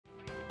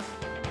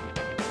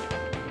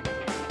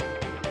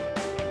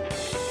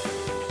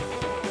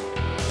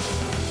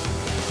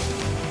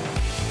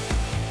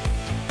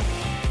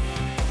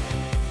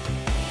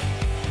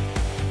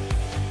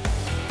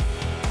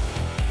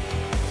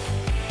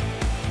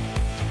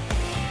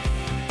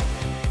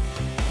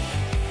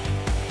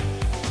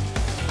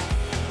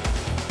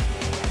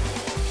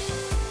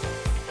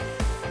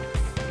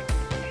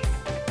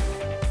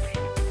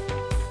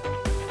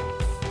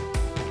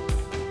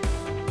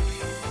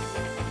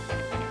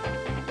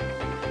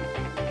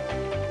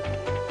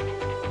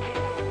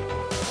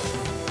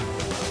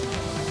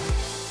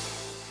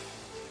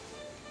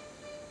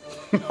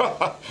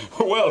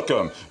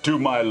Welcome to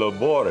my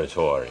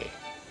laboratory.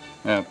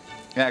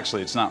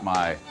 Actually, it's not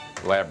my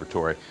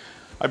laboratory.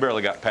 I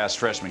barely got past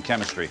freshman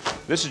chemistry.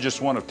 This is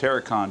just one of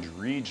Terracon's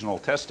regional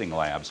testing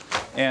labs,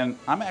 and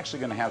I'm actually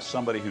going to have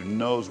somebody who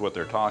knows what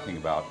they're talking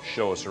about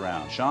show us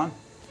around. Sean?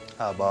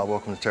 Hi, Bob.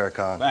 Welcome to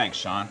Terracon. Thanks,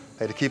 Sean.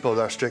 Hey, to keep up with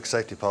our strict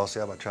safety policy,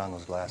 how about trying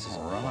those glasses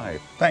on? All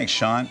right. Thanks,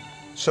 Sean.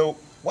 So,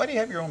 why do you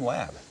have your own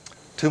lab?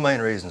 Two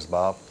main reasons,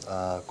 Bob.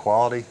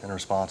 Quality and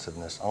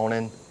responsiveness.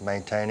 Owning,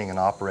 maintaining, and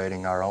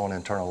operating our own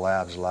internal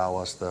labs allow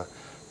us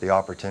the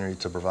opportunity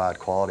to provide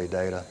quality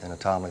data in a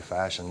timely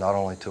fashion, not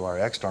only to our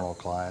external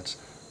clients,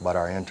 but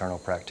our internal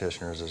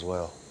practitioners as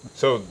well.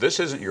 So this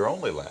isn't your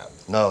only lab?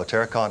 No,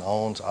 Terracon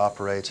owns,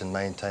 operates, and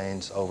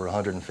maintains over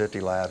 150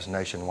 labs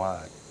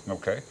nationwide.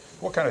 Okay.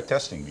 What kind of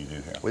testing do you do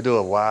here? We do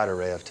a wide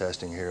array of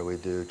testing here. We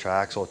do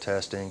triaxial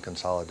testing,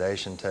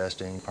 consolidation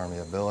testing,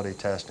 permeability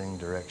testing,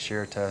 direct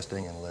shear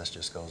testing, and the list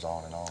just goes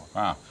on and on.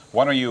 Wow.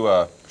 Why don't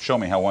you show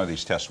me how one of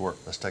these tests work?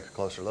 Let's take a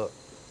closer look.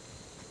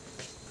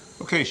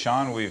 Okay,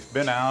 Sean, we've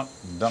been out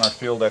and done our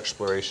field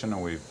exploration,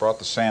 and we've brought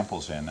the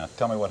samples in. Now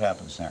tell me what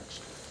happens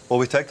next. Well,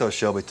 we take those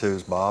Shelby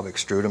tubes, Bob,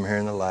 extrude them here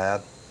in the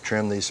lab,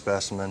 trim these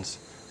specimens,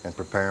 and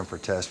prepare them for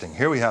testing.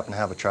 Here we happen to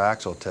have a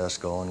triaxial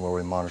test going where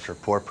we monitor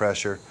pore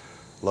pressure,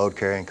 load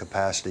carrying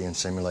capacity, and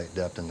simulate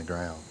depth in the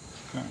ground.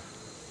 Okay.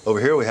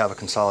 Over here we have a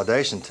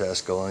consolidation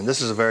test going.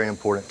 This is a very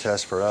important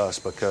test for us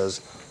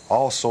because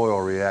all soil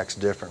reacts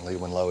differently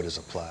when load is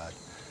applied.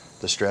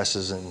 The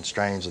stresses and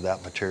strains of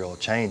that material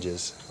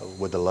changes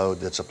with the load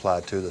that's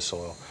applied to the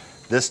soil.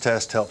 This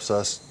test helps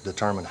us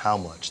determine how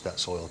much that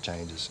soil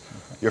changes.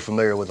 Okay. You're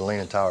familiar with the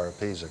Leaning Tower of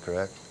Pisa,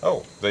 correct?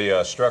 Oh,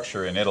 the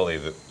structure in Italy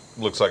that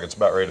looks like it's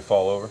about ready to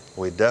fall over?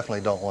 We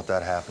definitely don't want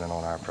that happening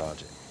on our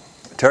project.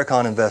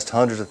 Terracon invests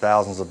hundreds of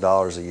thousands of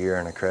dollars a year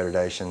in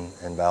accreditation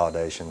and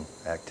validation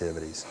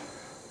activities.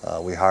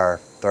 We hire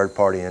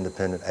third-party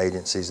independent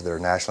agencies that are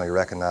nationally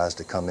recognized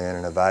to come in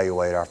and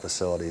evaluate our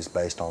facilities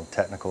based on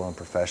technical and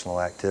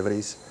professional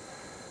activities.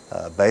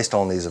 Based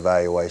on these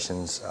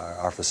evaluations,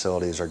 our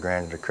facilities are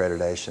granted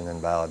accreditation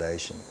and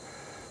validation.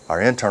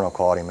 Our internal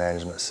quality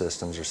management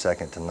systems are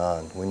second to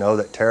none. We know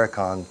that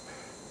Terracon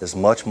is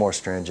much more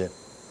stringent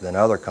than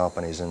other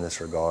companies in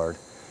this regard,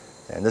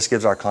 and this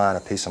gives our client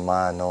a peace of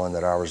mind knowing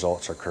that our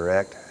results are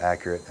correct,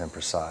 accurate, and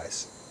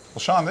precise. Well,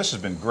 Sean, this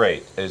has been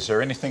great. Is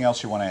there anything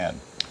else you want to add?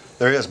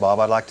 There is, Bob.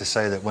 I'd like to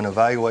say that when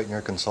evaluating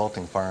your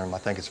consulting firm, I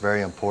think it's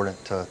very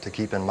important to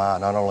keep in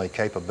mind not only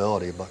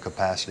capability, but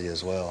capacity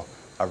as well.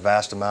 Our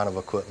vast amount of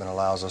equipment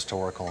allows us to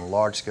work on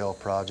large-scale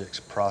projects,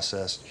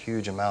 process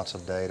huge amounts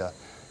of data,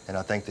 and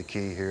I think the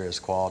key here is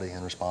quality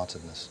and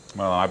responsiveness.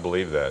 Well, I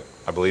believe that.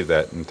 I believe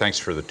that, and thanks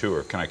for the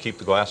tour. Can I keep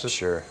the glasses?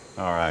 Sure.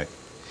 All right.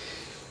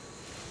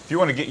 If you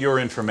want to get your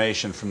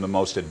information from the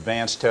most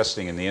advanced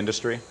testing in the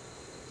industry,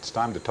 it's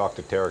time to talk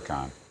to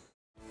Terracon.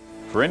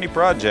 For any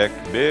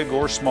project, big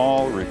or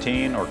small,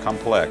 routine or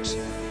complex,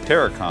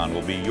 Terracon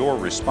will be your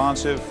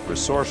responsive,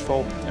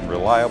 resourceful, and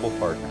reliable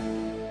partner.